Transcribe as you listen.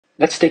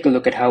Let's take a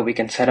look at how we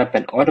can set up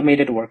an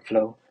automated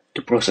workflow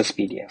to process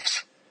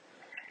PDFs.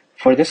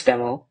 For this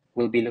demo,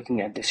 we'll be looking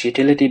at this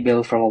utility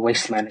bill from a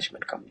waste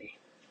management company.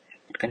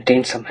 It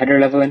contains some header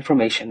level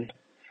information,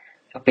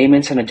 a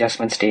payments and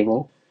adjustments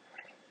table,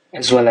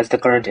 as well as the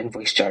current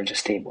invoice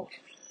charges table.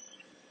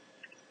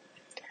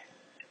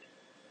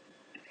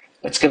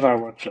 Let's give our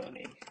workflow a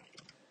name.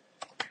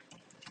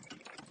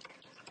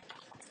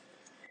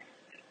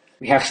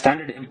 We have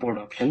standard import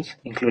options,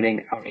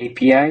 including our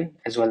API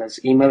as well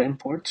as email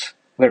imports.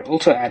 We're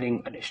also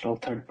adding additional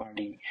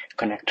third-party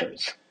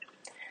connectors.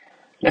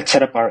 Let's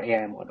set up our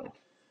AI model.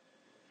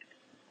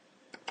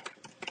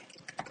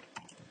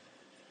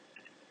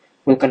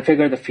 We'll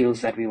configure the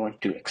fields that we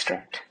want to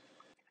extract.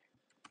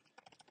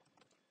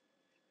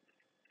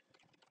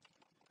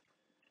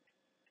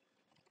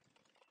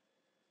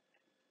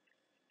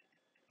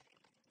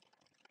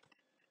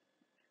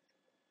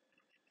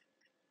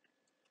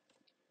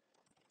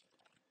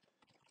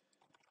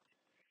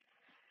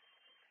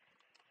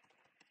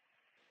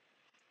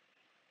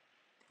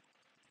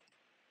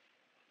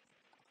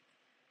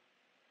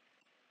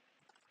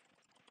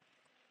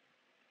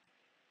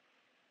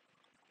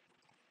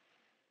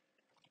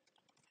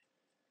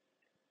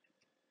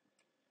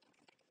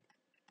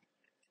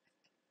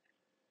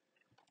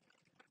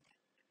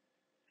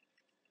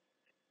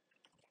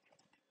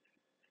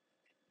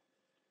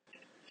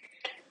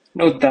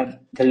 Note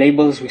that the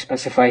labels we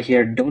specify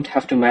here don't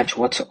have to match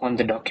what's on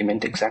the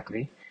document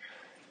exactly.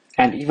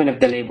 And even if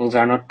the labels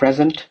are not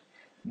present,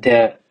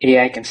 the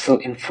AI can still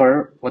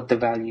infer what the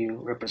value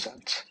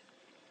represents.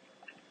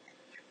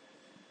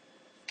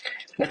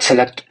 Let's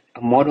select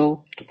a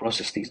model to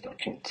process these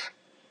documents.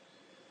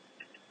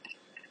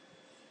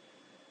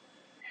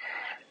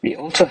 We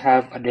also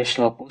have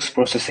additional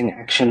post-processing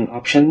action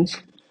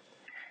options,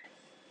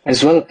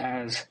 as well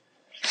as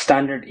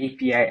standard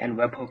API and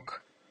webhook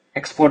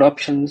export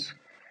options,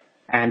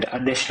 and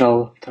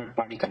additional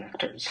third-party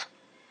connectors.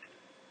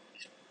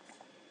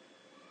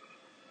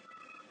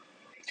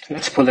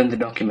 Let's pull in the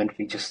document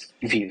we just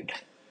viewed.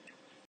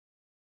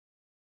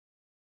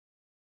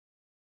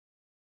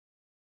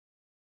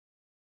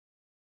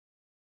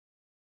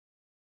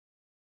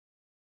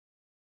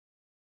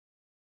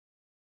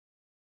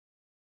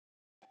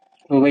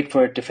 We'll wait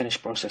for it to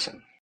finish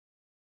processing.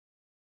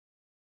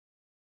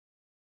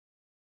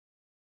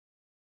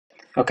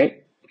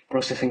 Okay,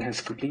 processing has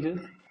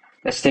completed.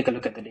 Let's take a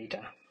look at the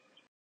data.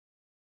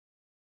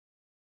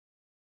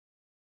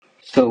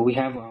 So we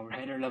have our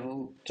header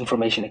level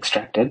information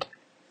extracted,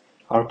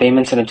 our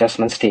payments and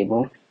adjustments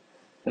table,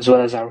 as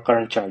well as our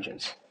current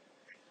charges.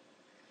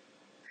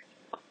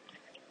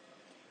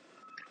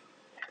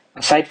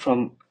 Aside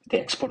from the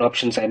export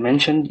options I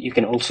mentioned, you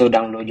can also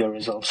download your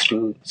results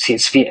to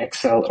CSV,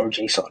 Excel, or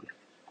JSON.